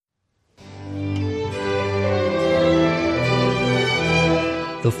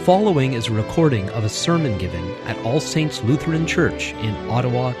following is a recording of a sermon given at All Saints Lutheran Church in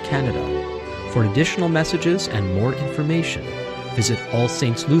Ottawa, Canada. For additional messages and more information, visit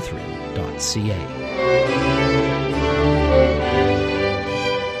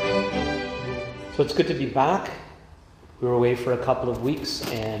allsaintslutheran.ca. So it's good to be back. We were away for a couple of weeks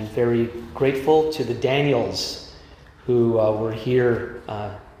and very grateful to the Daniels who were here.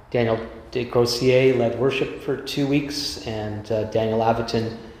 Daniel de Grossier led worship for 2 weeks, and Daniel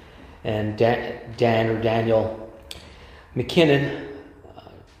Aviton and Daniel McKinnon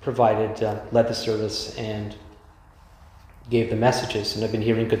led the service and gave the messages. And I've been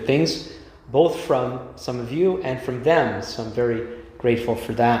hearing good things, both from some of you and from them, so I'm very grateful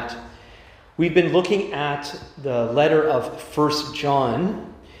for that. We've been looking at the letter of 1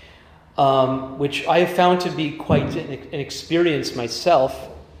 John, which I have found to be quite an experience myself.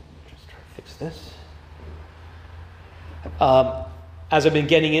 Just try to fix this. As I've been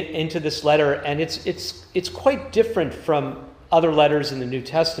getting into this letter, and it's quite different from other letters in the New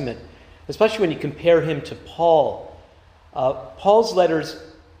Testament, especially when you compare him to Paul. Paul's letters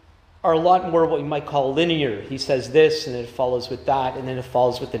are a lot more what we might call linear. He says this, and then it follows with that, and then it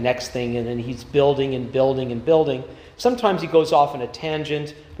follows with the next thing, and then he's building and building and building. Sometimes he goes off on a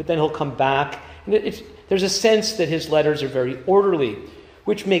tangent, but then he'll come back. And there's a sense that his letters are very orderly,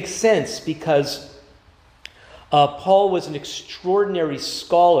 which makes sense because Paul was an extraordinary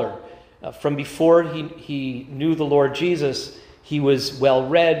scholar. From before he knew the Lord Jesus, he was well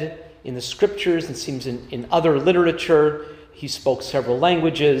read in the scriptures and seems in other literature. He spoke several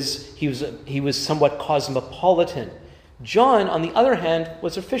languages. He was somewhat cosmopolitan. John, on the other hand,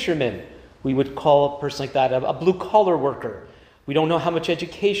 was a fisherman. We would call a person like that a blue-collar worker. We don't know how much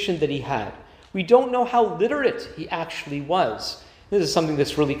education that he had. We don't know how literate he actually was. This is something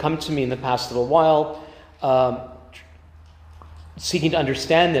that's really come to me in the past little while, seeking to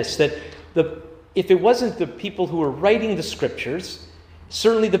understand this, that if it wasn't the people who were writing the scriptures,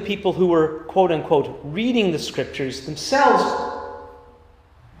 certainly the people who were, quote-unquote, reading the scriptures themselves,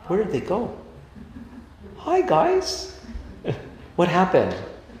 where did they go? Hi, guys. What happened?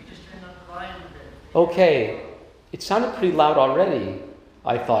 We just turned up the volume a bit. Okay. It sounded pretty loud already,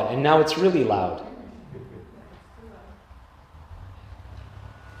 I thought, and now it's really loud.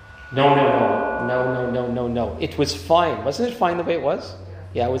 No. It was fine. Wasn't it fine the way it was?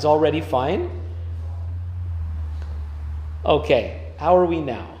 Yeah, it was already fine. Okay. How are we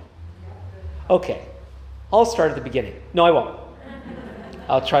now? Okay. I'll start at the beginning. No, I won't.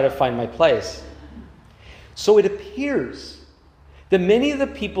 I'll try to find my place. So it appears that many of the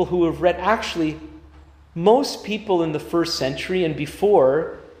people who have read, actually, most people in the first century and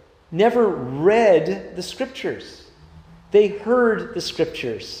before never read the scriptures. They heard the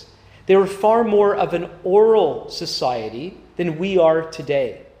scriptures. They were far more of an oral society than we are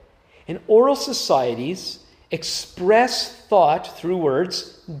today. And oral societies express thought through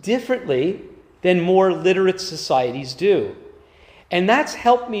words differently than more literate societies do. And that's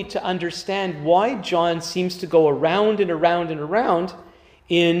helped me to understand why John seems to go around and around and around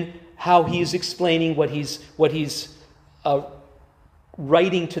in how he's explaining what he's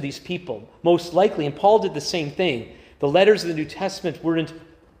writing to these people. Most likely, and Paul did the same thing, the letters of the New Testament weren't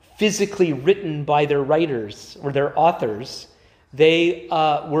physically written by their writers or their authors. They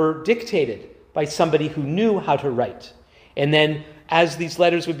were dictated by somebody who knew how to write. And then as these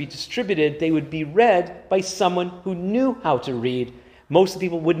letters would be distributed, they would be read by someone who knew how to read. Most of the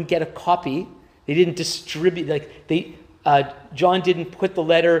people wouldn't get a copy. They didn't distribute, John didn't put the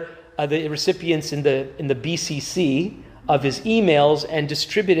letter, the recipients in the BCC of his emails and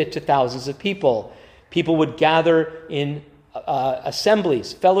distribute it to thousands of people. People would gather in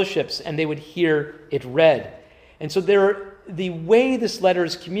assemblies, fellowships, and they would hear it read. And so the way this letter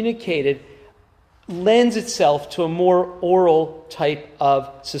is communicated lends itself to a more oral type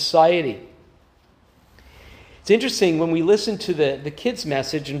of society. It's interesting when we listen to the kids'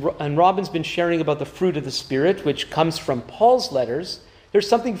 message, and Robin's been sharing about the fruit of the Spirit, which comes from Paul's letters. There's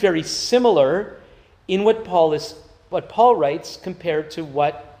something very similar in what Paul writes compared to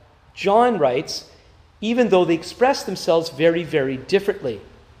what John writes, even though they express themselves very, very differently.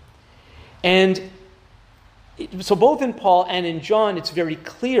 And so both in Paul and in John, it's very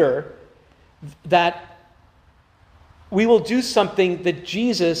clear that we will do something that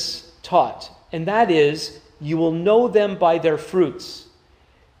Jesus taught, and that is, you will know them by their fruits.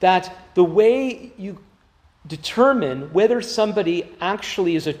 That the way you determine whether somebody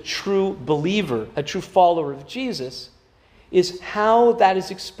actually is a true believer, a true follower of Jesus, is how that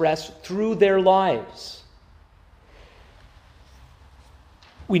is expressed through their lives.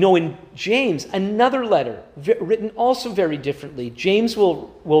 We know in James, another letter, written also very differently, James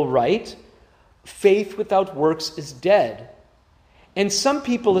will write, faith without works is dead. And some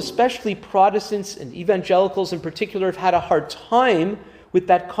people, especially Protestants and evangelicals in particular, have had a hard time with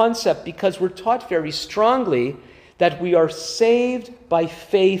that concept because we're taught very strongly that we are saved by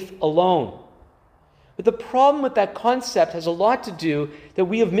faith alone. But the problem with that concept has a lot to do that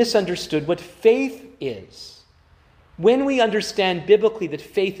we have misunderstood what faith is. When we understand biblically that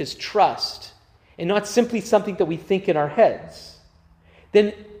faith is trust and not simply something that we think in our heads,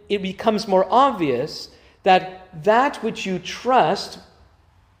 then it becomes more obvious that which you trust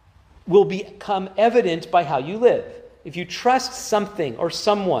will become evident by how you live. If you trust something or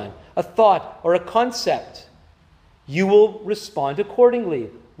someone, a thought or a concept, you will respond accordingly.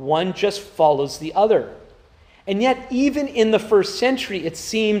 One just follows the other. And yet, even in the first century, it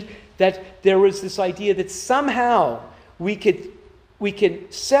seemed that there was this idea that somehow we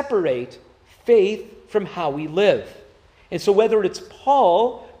could separate faith from how we live. And so whether it's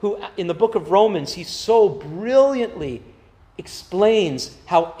Paul, who in the book of Romans, he so brilliantly explains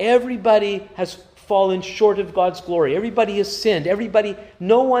how everybody has fallen short of God's glory. Everybody has sinned.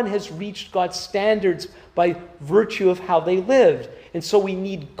 No one has reached God's standards by virtue of how they lived. And so we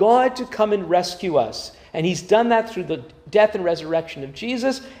need God to come and rescue us. And he's done that through the death and resurrection of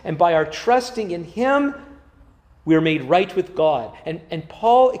Jesus. And by our trusting in him, we are made right with God. And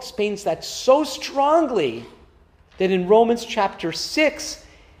Paul explains that so strongly that in Romans chapter 6,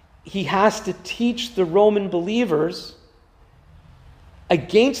 he has to teach the Roman believers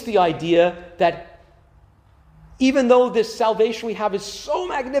against the idea that even though this salvation we have is so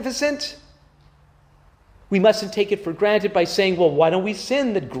magnificent, we mustn't take it for granted by saying, well, why don't we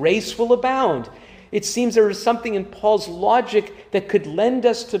sin that grace will abound? It seems there is something in Paul's logic that could lend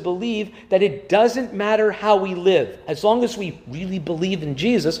us to believe that it doesn't matter how we live. As long as we really believe in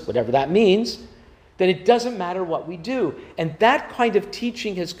Jesus, whatever that means, then it doesn't matter what we do. And that kind of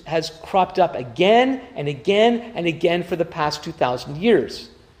teaching has cropped up again and again and again for the past 2,000 years.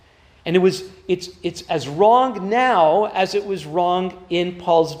 And it's as wrong now as it was wrong in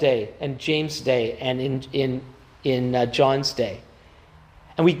Paul's day and James' day and in John's day.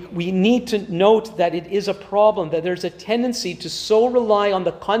 And we need to note that it is a problem, that there's a tendency to so rely on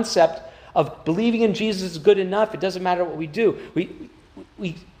the concept of believing in Jesus is good enough, it doesn't matter what we do.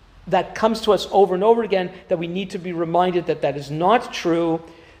 That comes to us over and over again, that we need to be reminded that that is not true,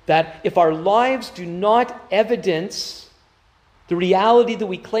 that if our lives do not evidence the reality that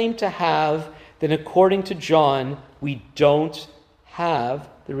we claim to have, then according to John, we don't have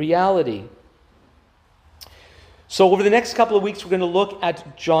the reality. So over the next couple of weeks, we're going to look at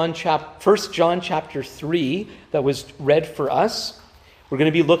 1 John chapter 3 that was read for us. We're going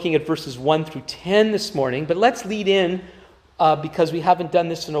to be looking at verses 1 through 10 this morning, but let's lead in because we haven't done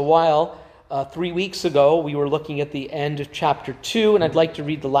this in a while. 3 weeks ago, we were looking at the end of chapter 2, and I'd like to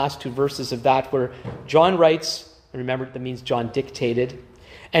read the last 2 verses of that where John writes, remember that means John dictated,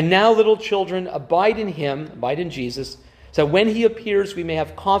 "And now, little children, abide in him," abide in Jesus, "so when he appears we may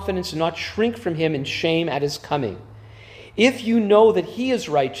have confidence and not shrink from him in shame at his coming. If you know that he is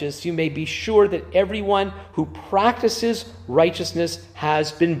righteous, you may be sure that everyone who practices righteousness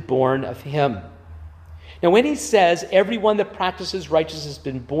has been born of him." Now, when he says everyone that practices righteousness has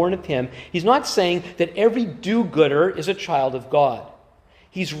been born of him, he's not saying that every do-gooder is a child of God.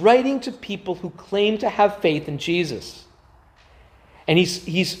 He's writing to people who claim to have faith in Jesus. And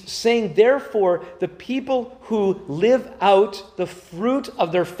he's saying, therefore, the people who live out the fruit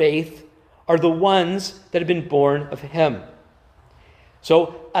of their faith are the ones that have been born of him.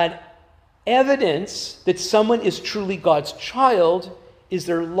 So, an evidence that someone is truly God's child is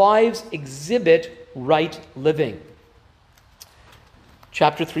their lives exhibit right living.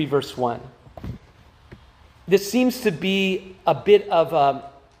 Chapter 3, verse 1. This seems to be a bit of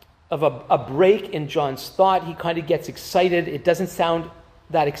a break in John's thought. He kind of gets excited. It doesn't sound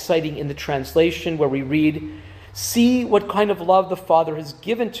that exciting in the translation where we read, "See what kind of love the Father has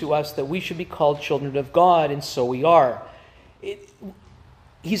given to us that we should be called children of God, and so we are."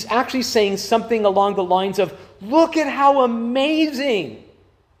 He's actually saying something along the lines of, look at how amazing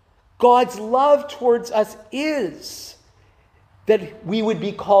God's love towards us is, that we would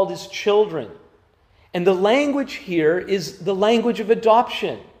be called his children. And the language here is the language of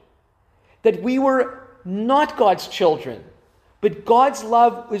adoption. That we were not God's children, but God's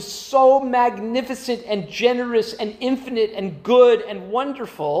love was so magnificent and generous and infinite and good and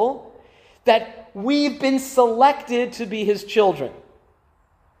wonderful that we've been selected to be his children.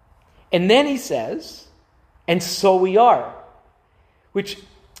 And then he says, and so we are, which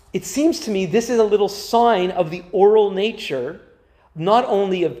it seems to me this is a little sign of the oral nature not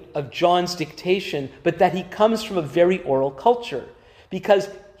only of John's dictation, but that he comes from a very oral culture. Because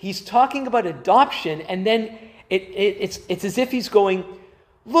he's talking about adoption, and then it's as if he's going,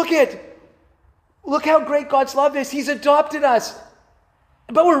 look how great God's love is. He's adopted us,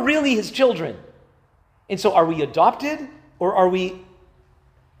 but we're really his children. And so are we adopted, or are we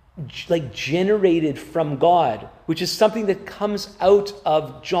generated from God, which is something that comes out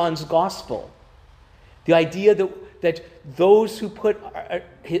of John's gospel? The idea that those who put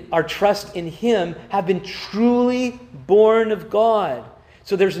our trust in him have been truly born of God.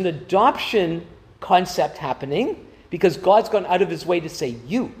 So there's an adoption concept happening because God's gone out of his way to say,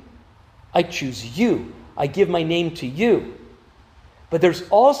 you. I choose you. I give my name to you. But there's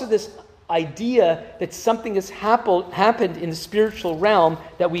also this idea that something has happened in the spiritual realm,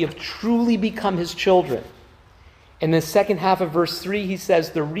 that we have truly become his children. In the second half of verse 3, he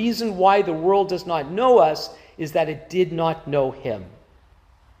says, the reason why the world does not know us is that it did not know him.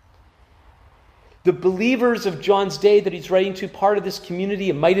 The believers of John's day that he's writing to, part of this community,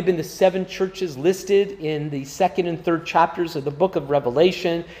 it might have been the 7 churches listed in the 2nd and 3rd chapters of the book of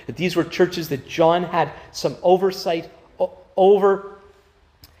Revelation, that these were churches that John had some oversight over.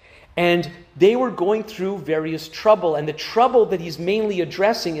 And they were going through various trouble. And the trouble that he's mainly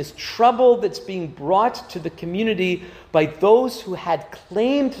addressing is trouble that's being brought to the community by those who had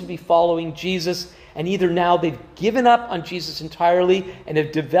claimed to be following Jesus, and either now they've given up on Jesus entirely and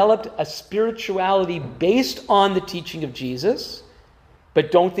have developed a spirituality based on the teaching of Jesus, but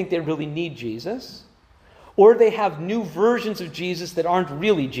don't think they really need Jesus, or they have new versions of Jesus that aren't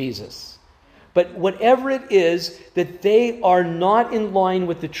really Jesus. But whatever it is, that they are not in line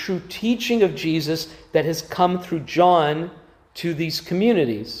with the true teaching of Jesus that has come through John to these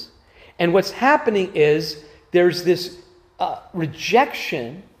communities. And what's happening is there's this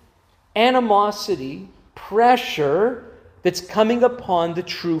rejection, animosity, pressure that's coming upon the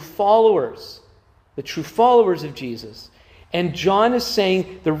true followers of Jesus. And John is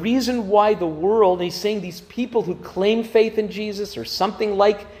saying the reason why the world, and he's saying these people who claim faith in Jesus or something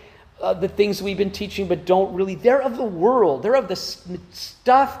like the things we've been teaching but don't really, they're of the world. They're of the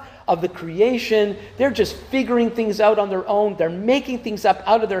stuff of the creation. They're just figuring things out on their own. They're making things up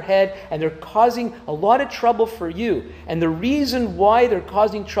out of their head, and they're causing a lot of trouble for you. And the reason why they're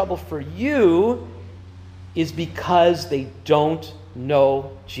causing trouble for you is because they don't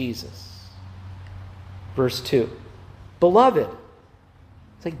know Jesus. Verse 2. Beloved,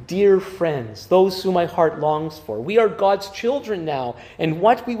 it's like, dear friends, those whom my heart longs for. We are God's children now, and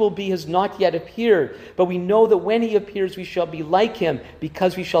what we will be has not yet appeared. But we know that when he appears, we shall be like him,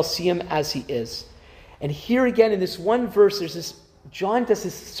 because we shall see him as he is. And here again, in this one verse, John does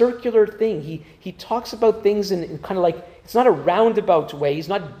this circular thing. He talks about things in kind of like, it's not a roundabout way. He's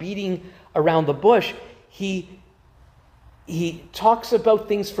not beating around the bush. He talks about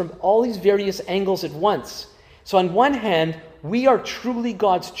things from all these various angles at once. So on one hand, we are truly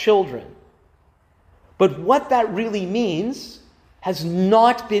God's children. But what that really means has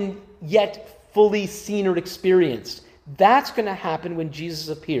not been yet fully seen or experienced. That's going to happen when Jesus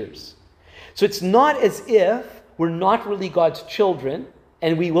appears. So it's not as if we're not really God's children,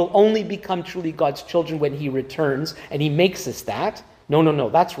 and we will only become truly God's children when he returns, and he makes us that. No,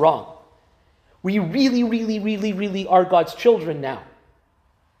 that's wrong. We really, really, really, really are God's children now.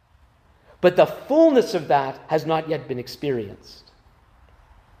 But the fullness of that has not yet been experienced.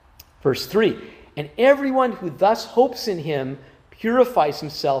 Verse 3, and everyone who thus hopes in him purifies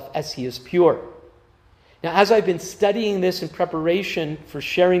himself as he is pure. Now, as I've been studying this in preparation for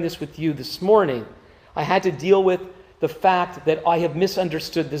sharing this with you this morning, I had to deal with the fact that I have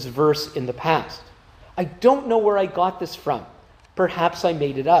misunderstood this verse in the past. I don't know where I got this from. Perhaps I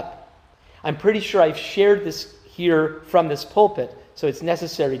made it up. I'm pretty sure I've shared this here from this pulpit, so it's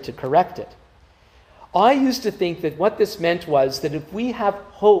necessary to correct it. I used to think that what this meant was that if we have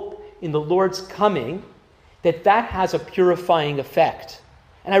hope in the Lord's coming, that has a purifying effect.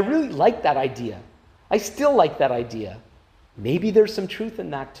 And I really like that idea. I still like that idea. Maybe there's some truth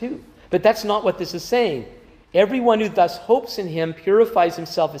in that too. But that's not what this is saying. Everyone who thus hopes in him purifies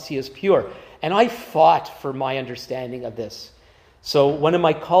himself as he is pure. And I fought for my understanding of this. So one of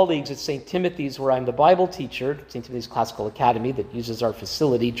my colleagues at St. Timothy's, where I'm the Bible teacher, St. Timothy's Classical Academy that uses our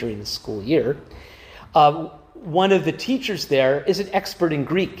facility during the school year, one of the teachers there is an expert in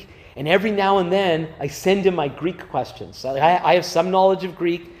Greek. And every now and then, I send him my Greek questions. So I have some knowledge of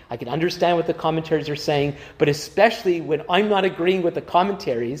Greek. I can understand what the commentaries are saying. But especially when I'm not agreeing with the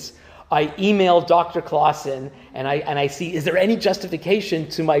commentaries, I email Dr. Clausen and I see, is there any justification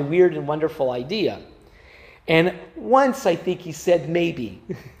to my weird and wonderful idea? And once I think he said maybe.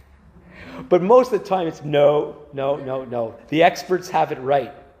 But most of the time it's no. The experts have it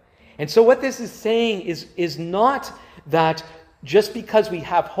right. And so what this is saying is not that just because we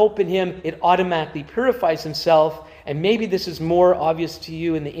have hope in him, it automatically purifies himself. And maybe this is more obvious to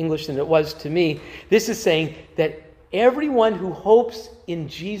you in the English than it was to me. This is saying that everyone who hopes in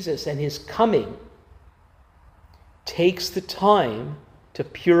Jesus and his coming takes the time to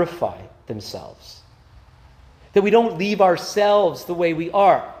purify themselves. That we don't leave ourselves the way we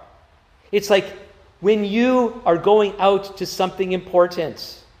are. It's like when you are going out to something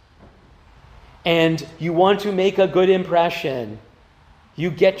important and you want to make a good impression, you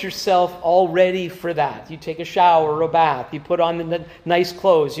get yourself all ready for that. You take a shower or a bath. You put on the nice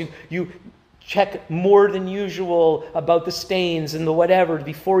clothes. You check more than usual about the stains and the whatever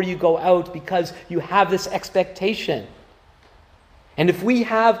before you go out because you have this expectation. And if we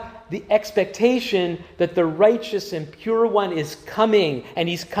have the expectation that the righteous and pure one is coming and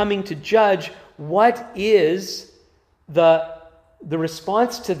he's coming to judge, what is the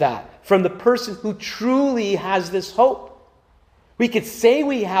response to that from the person who truly has this hope? We could say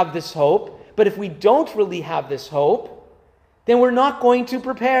we have this hope, but if we don't really have this hope, then we're not going to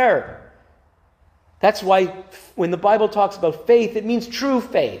prepare. That's why when the Bible talks about faith, it means true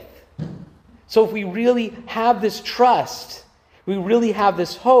faith. So if we really have this trust, we really have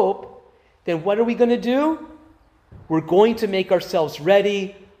this hope, then what are we going to do? We're going to make ourselves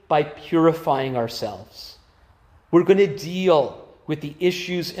ready by purifying ourselves. We're going to deal with the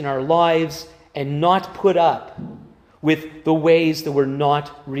issues in our lives and not put up with the ways that we're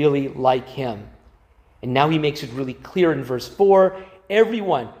not really like him. And now he makes it really clear in verse 4,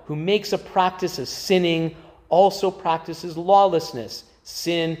 everyone who makes a practice of sinning also practices lawlessness.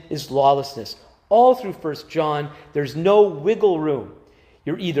 Sin is lawlessness. All through 1 John, there's no wiggle room.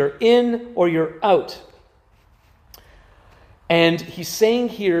 You're either in or you're out. And he's saying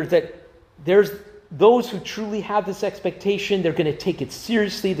here that there's those who truly have this expectation, they're going to take it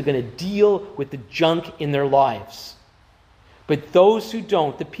seriously, they're going to deal with the junk in their lives. But those who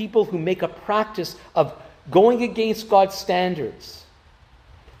don't, the people who make a practice of going against God's standards,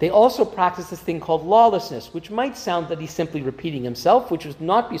 they also practice this thing called lawlessness, which might sound that he's simply repeating himself, which would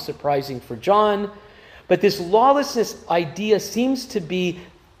not be surprising for John. But this lawlessness idea seems to be,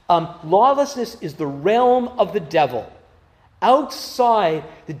 lawlessness is the realm of the devil. Outside,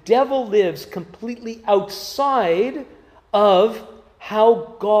 the devil lives completely outside of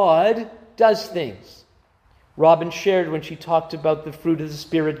how God does things. Robin shared when she talked about the fruit of the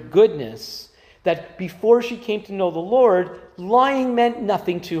Spirit, goodness, that before she came to know the Lord, lying meant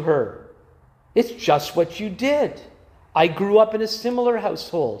nothing to her. It's just what you did. I grew up in a similar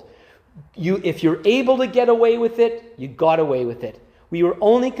household. If you're able to get away with it, you got away with it. We were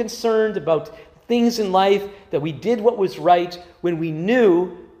only concerned about things in life that we did what was right when we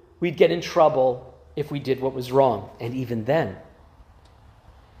knew we'd get in trouble if we did what was wrong, and even then.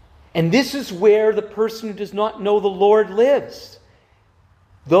 And this is where the person who does not know the Lord lives.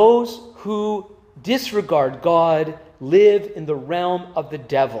 Those who disregard God live in the realm of the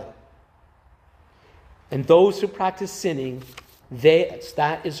devil. And those who practice sinning,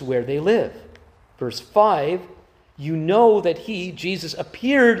 that is where they live. Verse 5, you know that he, Jesus,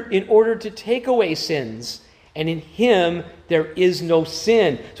 appeared in order to take away sins, and in him there is no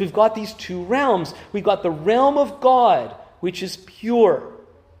sin. So we've got these two realms. We've got the realm of God, which is pure,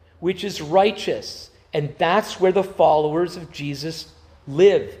 which is righteous, and that's where the followers of Jesus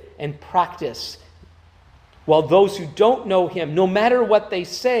live and practice. While those who don't know him, no matter what they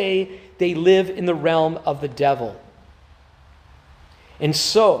say, they live in the realm of the devil. And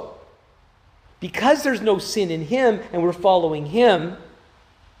so, because there's no sin in him and we're following him,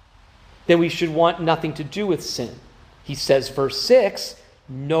 then we should want nothing to do with sin. He says, verse 6,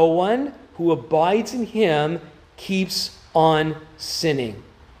 no one who abides in him keeps on sinning.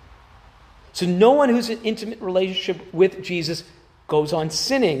 So no one who's in an intimate relationship with Jesus goes on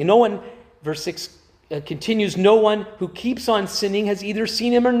sinning. No one, verse 6 continues, no one who keeps on sinning has either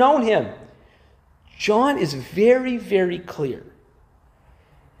seen him or known him. John is very, very clear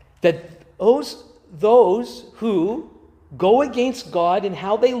that those who go against God in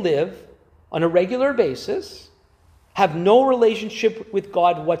how they live on a regular basis have no relationship with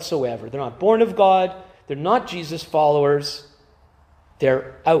God whatsoever. They're not born of God. They're not Jesus followers.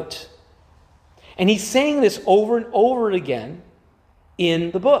 They're out. And he's saying this over and over again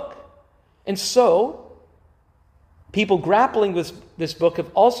in the book. And so, people grappling with this book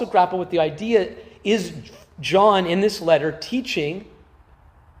have also grappled with the idea, is John in this letter teaching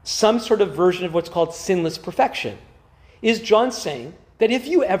some sort of version of what's called sinless perfection? Is John saying that if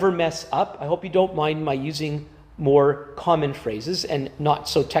you ever mess up, I hope you don't mind my using more common phrases and not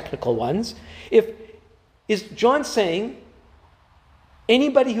so technical ones. Is John saying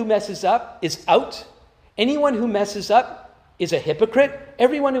anybody who messes up is out? Anyone who messes up is a hypocrite?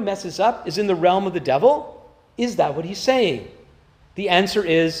 Everyone who messes up is in the realm of the devil? Is that what he's saying? The answer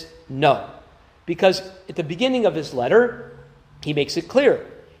is no. Because at the beginning of his letter, he makes it clear.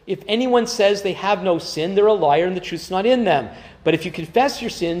 If anyone says they have no sin, they're a liar and the truth's not in them. But if you confess your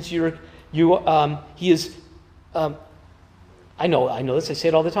sins, he is, I know this, I say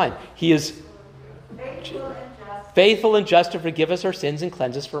it all the time. He is faithful and just to forgive us our sins and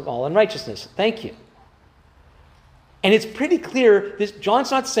cleanse us from all unrighteousness. Thank you. And it's pretty clear, John's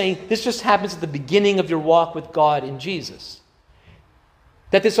not saying this just happens at the beginning of your walk with God in Jesus.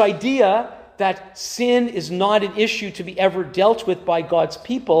 That this idea that sin is not an issue to be ever dealt with by God's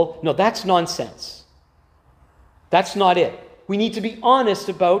people, no, that's nonsense. That's not it. We need to be honest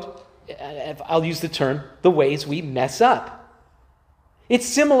about, I'll use the term, the ways we mess up. It's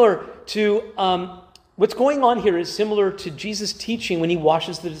similar to, what's going on here is similar to Jesus' teaching when he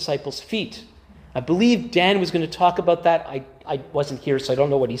washes the disciples' feet. I believe Dan was going to talk about that. I wasn't here, so I don't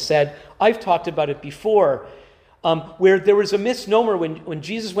know what he said. I've talked about it before, where there was a misnomer when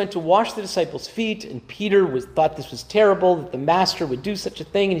Jesus went to wash the disciples' feet, and Peter thought this was terrible, that the master would do such a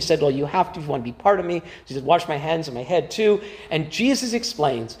thing, and he said, well, you have to if you want to be part of me. He said, wash my hands and my head too. And Jesus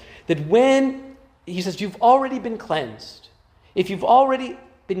explains that he says, you've already been cleansed. If you've already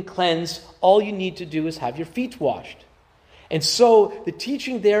been cleansed, all you need to do is have your feet washed. And so the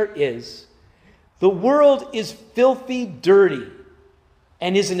teaching there is, the world is filthy dirty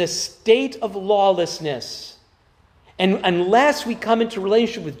and is in a state of lawlessness. And unless we come into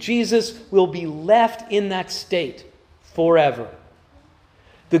relationship with Jesus, we'll be left in that state forever.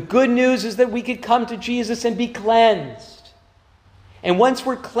 The good news is that we could come to Jesus and be cleansed. And once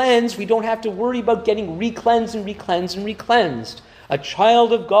we're cleansed, we don't have to worry about getting re-cleansed and re-cleansed and re-cleansed. A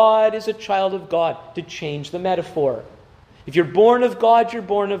child of God is a child of God, to change the metaphor. If you're born of God, you're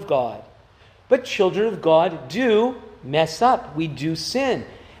born of God. But children of God do mess up. We do sin.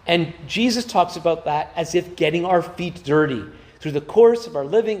 And Jesus talks about that as if getting our feet dirty. Through the course of our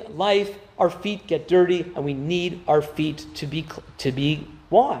living life, our feet get dirty, and we need our feet to be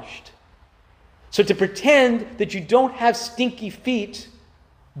washed. So to pretend that you don't have stinky feet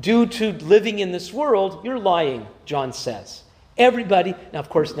due to living in this world, you're lying, John says. Everybody, now of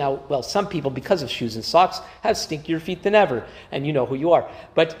course some people, because of shoes and socks, have stinkier feet than ever. And you know who you are.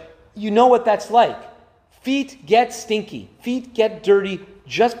 But you know what that's like. Feet get stinky. Feet get dirty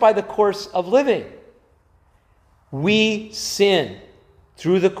just by the course of living. We sin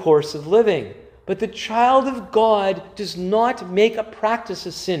through the course of living. But the child of God does not make a practice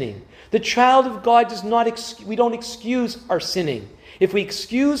of sinning. The child of God does not, we don't excuse our sinning. If we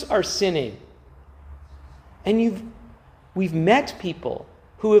excuse our sinning, and we've met people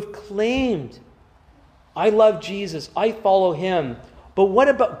who have claimed, I love Jesus, I follow him, but what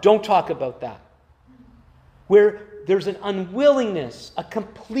about, don't talk about that. Where there's an unwillingness, a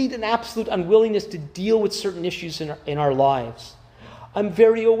complete and absolute unwillingness to deal with certain issues in our lives. I'm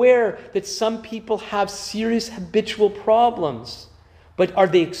very aware that some people have serious habitual problems, but are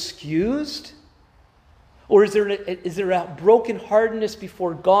they excused? Or is there a brokenheartedness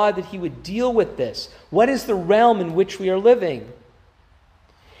before God that he would deal with this? What is the realm in which we are living?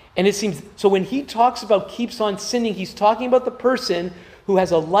 And it seems, so when he talks about keeps on sinning, he's talking about the person who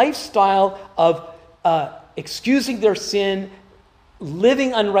has a lifestyle of excusing their sin,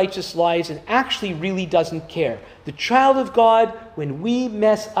 living unrighteous lives, and actually really doesn't care. The child of God, when we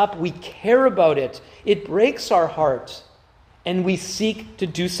mess up, we care about it. It breaks our heart, and we seek to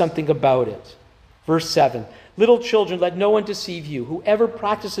do something about it. Verse 7, little children, let no one deceive you. Whoever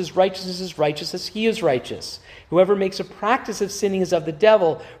practices righteousness is righteous as he is righteous. Whoever makes a practice of sinning is of the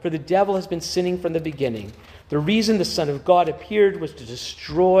devil, for the devil has been sinning from the beginning. The reason the Son of God appeared was to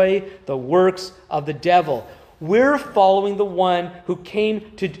destroy the works of the devil. We're following the one who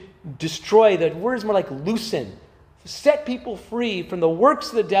came to destroy. The word is more like loosen, set people free from the works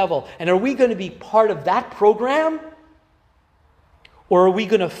of the devil. And are we going to be part of that program? Or are we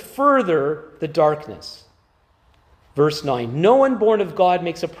going to further the darkness? Verse 9, no one born of God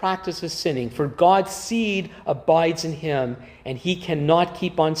makes a practice of sinning, for God's seed abides in him, and he cannot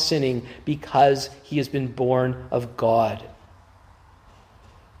keep on sinning because he has been born of God.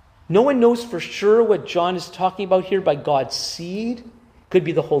 No one knows for sure what John is talking about here by God's seed. It could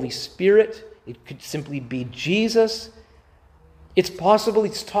be the Holy Spirit. It could simply be Jesus. It's possible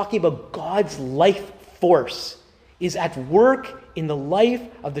he's talking about God's life force is at work in the life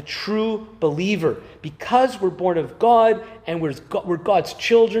of the true believer. Because we're born of God and we're God's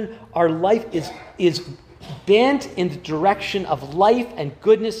children, our life is bent in the direction of life and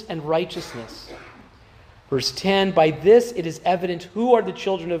goodness and righteousness. Verse 10, by this it is evident who are the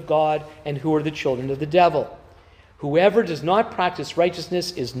children of God and who are the children of the devil. Whoever does not practice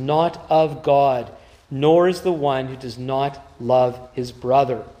righteousness is not of God, nor is the one who does not love his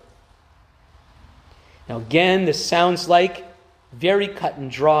brother. Now again, this sounds like very cut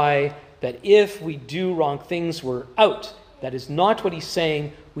and dry, that if we do wrong things, we're out. That is not what he's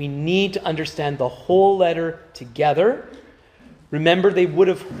saying. We need to understand the whole letter together. Remember, they would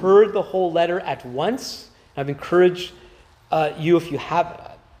have heard the whole letter at once. I've encouraged you, if you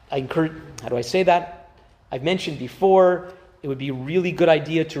have, how do I say that? I've mentioned before, it would be a really good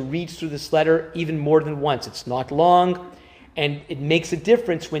idea to read through this letter even more than once. It's not long, and it makes a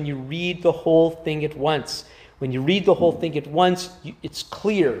difference when you read the whole thing at once. When you read the whole thing at once, it's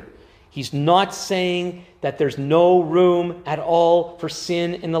clear. He's not saying that there's no room at all for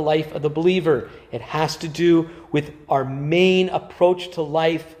sin in the life of the believer. It has to do with our main approach to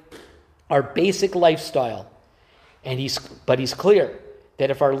life, our basic lifestyle. But he's clear that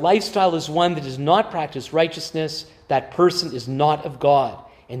if our lifestyle is one that does not practice righteousness, that person is not of God.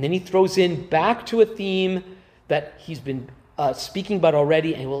 And then he throws in back to a theme that he's been speaking about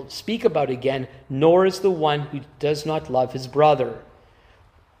already and will speak about again, nor is the one who does not love his brother.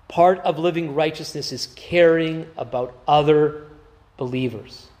 Part of living righteousness is caring about other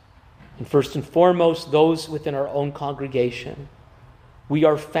believers. And first and foremost, those within our own congregation. We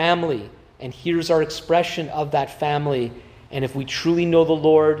are family, and here's our expression of that family. And if we truly know the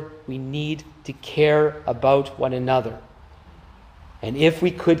Lord, we need to care about one another. And if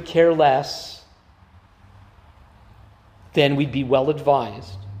we could care less, then we'd be well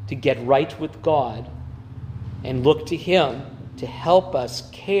advised to get right with God and look to him to help us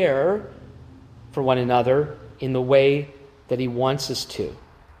care for one another in the way that he wants us to.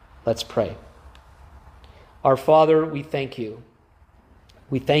 Let's pray. Our Father, we thank you.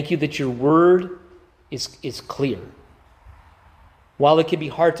 We thank you that your word is clear. While it can be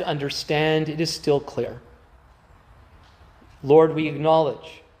hard to understand, it is still clear. Lord, we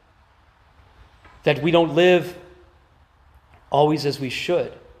acknowledge that we don't live always as we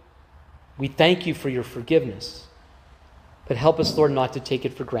should. We thank you for your forgiveness. But help us, Lord, not to take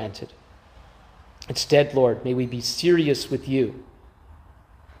it for granted. Instead, Lord, may we be serious with you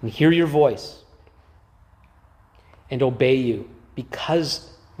and hear your voice and obey you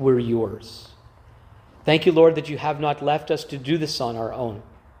because we're yours. Thank you, Lord, that you have not left us to do this on our own,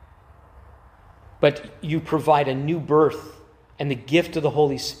 but you provide a new birth and the gift of the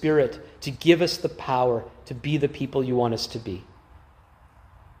Holy Spirit to give us the power to be the people you want us to be.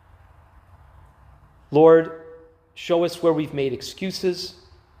 Lord, show us where we've made excuses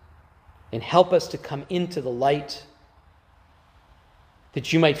and help us to come into the light,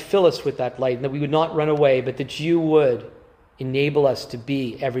 that you might fill us with that light and that we would not run away, but that you would enable us to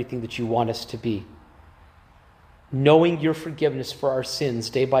be everything that you want us to be, knowing your forgiveness for our sins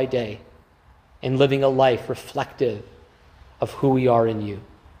day by day and living a life reflective of who we are in you.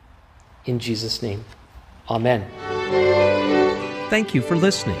 In Jesus' name, amen. Thank you for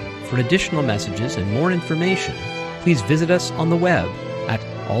listening. For additional messages and more information, please visit us on the web at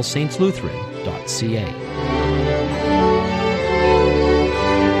allsaintslutheran.ca.